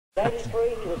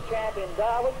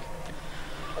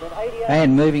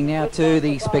And moving now to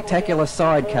the spectacular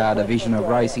sidecar division of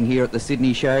racing here at the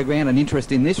Sydney Showground. An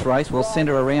interest in this race will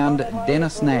centre around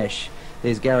Dennis Nash.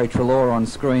 There's Gary Treloar on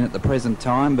screen at the present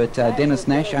time, but Dennis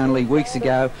Nash only weeks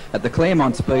ago at the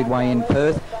Claremont Speedway in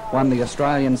Perth won the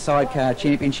Australian Sidecar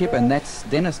Championship, and that's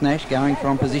Dennis Nash going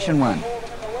from position 1.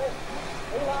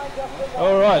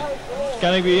 All right, it's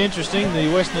going to be interesting,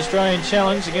 the Western Australian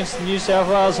Challenge against the New South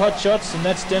Wales Hotshots, and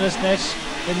that's Dennis Nash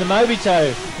in the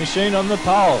Mobito machine on the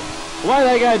pole. Away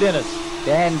they go, Dennis.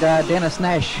 And Dennis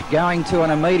Nash going to an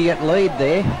immediate lead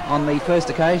there on the first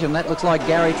occasion. That looks like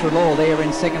Gary Treloar there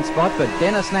in second spot, but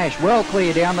Dennis Nash well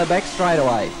clear down the back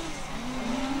straightaway.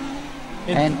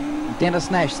 And Dennis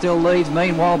Nash still leads.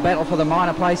 Meanwhile, battle for the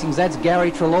minor placings. That's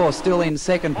Gary Treloar still in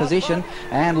second position.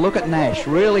 And look at Nash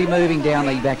really moving down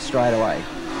the back straightaway.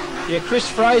 Yeah, Chris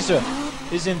Fraser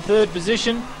is in third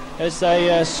position as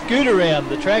they scoot around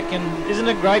the track, and isn't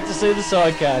it great to see the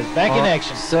sidecars back in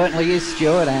action? Certainly is,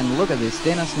 Stuart, and look at this,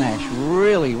 Dennis Nash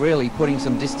really putting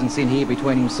some distance in here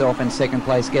between himself and second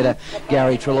place getter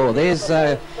Gary Treloar. There's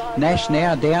Nash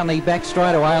now down the back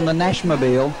straightaway on the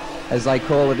Nashmobile, as they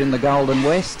call it in the Golden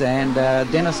West, and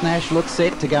Dennis Nash looks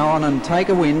set to go on and take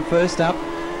a win first up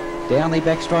down the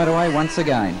back straightaway once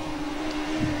again.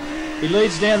 He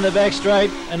leads down the back straight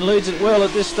and leads it well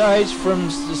at this stage from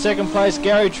the second place,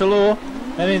 Gary Treloar.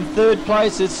 And in third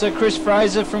place, it's Chris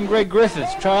Fraser from Greg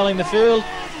Griffiths trailing the field.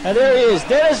 And there he is,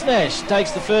 Dennis Nash takes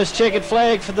the first checkered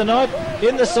flag for the night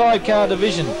in the sidecar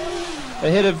division.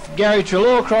 Ahead of Gary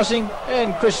Treloar crossing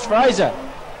and Chris Fraser.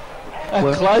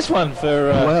 A close one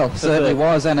for certainly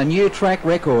was, and a new track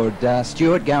record.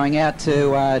 Stuart going out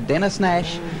to Dennis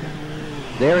Nash.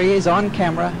 There he is on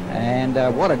camera, and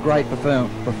what a great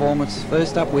performance.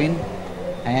 First up win,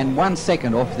 and 1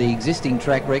 second off the existing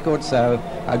track record, so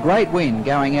a great win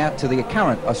going out to the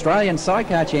current Australian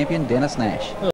sidecar champion, Dennis Nash.